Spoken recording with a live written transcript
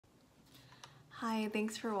Hi,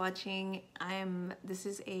 thanks for watching. This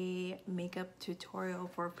is a makeup tutorial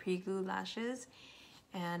for Preglue lashes,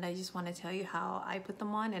 and I just want to tell you how I put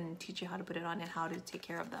them on and teach you how to put it on and how to take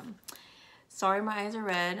care of them. Sorry my eyes are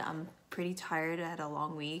red. I'm pretty tired. I had a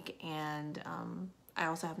long week, and I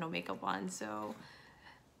also have no makeup on, so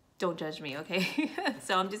don't judge me, okay?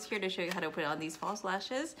 So I'm just here to show you how to put on these false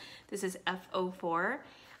lashes. This is F04.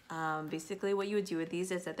 Basically what you would do with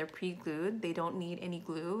these is that they're pre-glued. They don't need any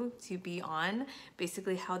glue to be on.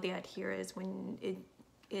 Basically how they adhere is when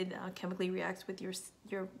it chemically reacts with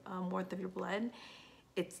your warmth of your blood,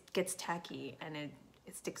 it gets tacky and it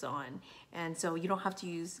sticks on. And so you don't have to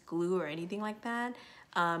use glue or anything like that.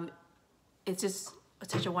 It's just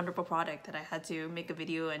such a wonderful product that I had to make a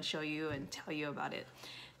video and show you and tell you about it.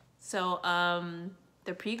 So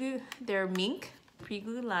they're mink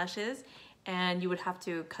pre-glued lashes, and you would have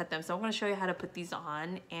to cut them. So I'm going to show you how to put these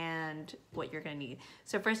on and what you're going to need.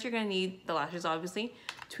 So first you're going to need the lashes, obviously,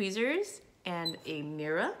 tweezers and a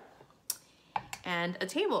mirror and a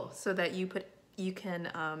table so that you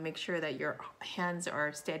can make sure that your hands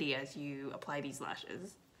are steady as you apply these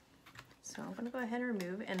lashes. So I'm going to go ahead and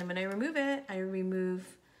remove, and when I remove it, I remove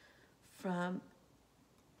from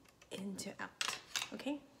in to out.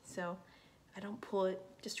 Okay, so I don't pull it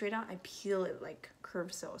just straight out, I peel it like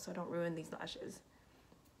curved so I don't ruin these lashes.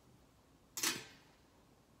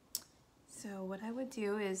 So what I would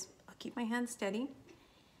do is I'll keep my hand steady.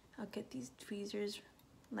 I'll get these tweezers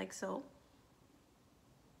like so.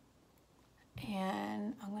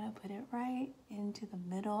 And I'm gonna put it right into the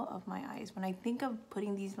middle of my eyes. When I think of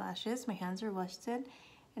putting these lashes, my hands are rested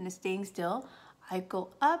and it's staying still. I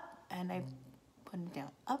go up and I put it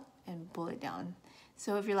down, up and pull it down.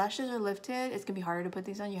 So if your lashes are lifted, it's gonna be harder to put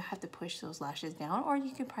these on. You have to push those lashes down, or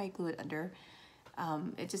you can probably glue it under.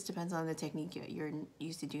 It just depends on the technique you're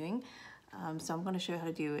used to doing. So I'm gonna show you how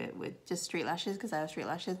to do it with just straight lashes because I have straight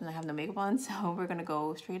lashes and I have no makeup on. So we're gonna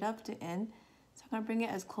go straight up to in. So I'm gonna bring it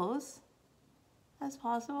as close as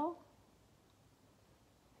possible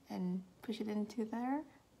and push it into there.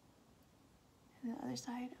 And the other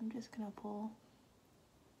side, I'm just gonna pull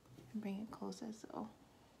and bring it close as so.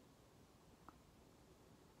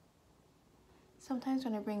 Sometimes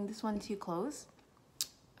when I bring this one too close,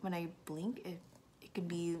 when I blink, it can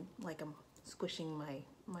be like I'm squishing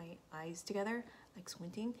my eyes together, like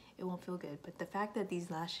squinting. It won't feel good. But the fact that these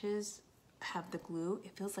lashes have the glue,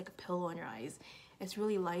 it feels like a pillow on your eyes. It's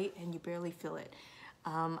really light and you barely feel it.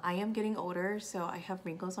 I am getting older, so I have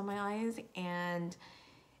wrinkles on my eyes, and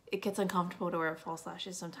it gets uncomfortable to wear false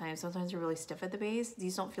lashes sometimes. Sometimes they're really stiff at the base.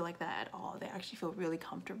 These don't feel like that at all. They actually feel really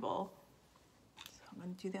comfortable. So I'm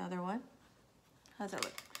gonna do the other one. How does that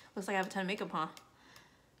look? Looks like I have a ton of makeup, huh?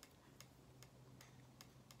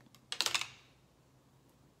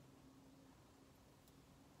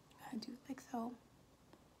 I do it like so.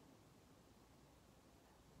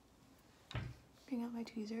 Bring out my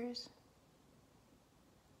tweezers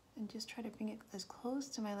and just try to bring it as close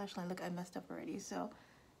to my lash line. Look, I messed up already. So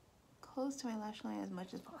close to my lash line as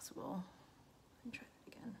much as possible. And try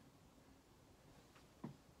that again.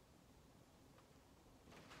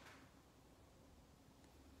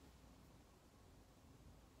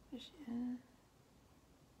 Push in.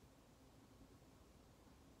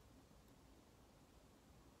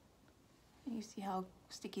 And you see how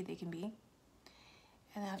sticky they can be.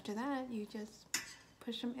 And after that, you just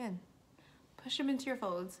push them in. Push them into your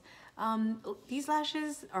folds. These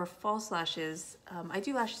lashes are false lashes. I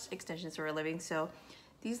do lash extensions for a living, so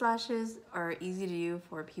these lashes are easy to do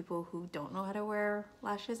for people who don't know how to wear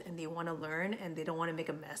lashes and they want to learn and they don't want to make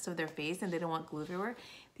a mess of their face and they don't want glue everywhere.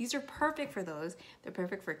 These are perfect for those. They're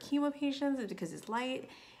perfect for chemo patients because it's light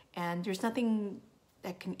and there's nothing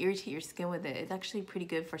that can irritate your skin with it. It's actually pretty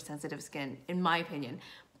good for sensitive skin, in my opinion.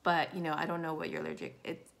 But you know, I don't know what you're allergic.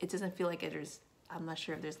 It doesn't feel like I'm not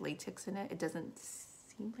sure if there's latex in it. It doesn't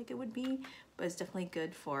seem like it would be, but it's definitely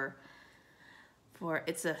good for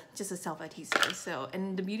it's just a self-adhesive. So,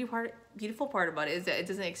 and the beautiful part about it is that it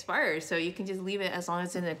doesn't expire. So you can just leave it as long as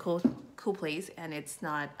it's in a cool place and it's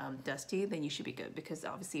not dusty, then you should be good, because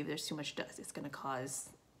obviously if there's too much dust, it's gonna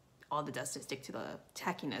cause all the dust to stick to the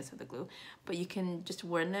tackiness of the glue. But you can just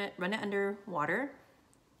run it under water,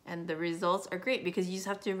 and the results are great because you just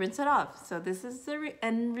have to rinse it off. So this is the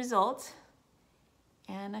end result,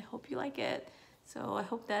 and I hope you like it. So I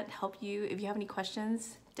hope that helped you. If you have any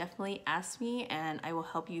questions, definitely ask me and I will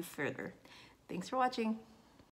help you further. Thanks for watching.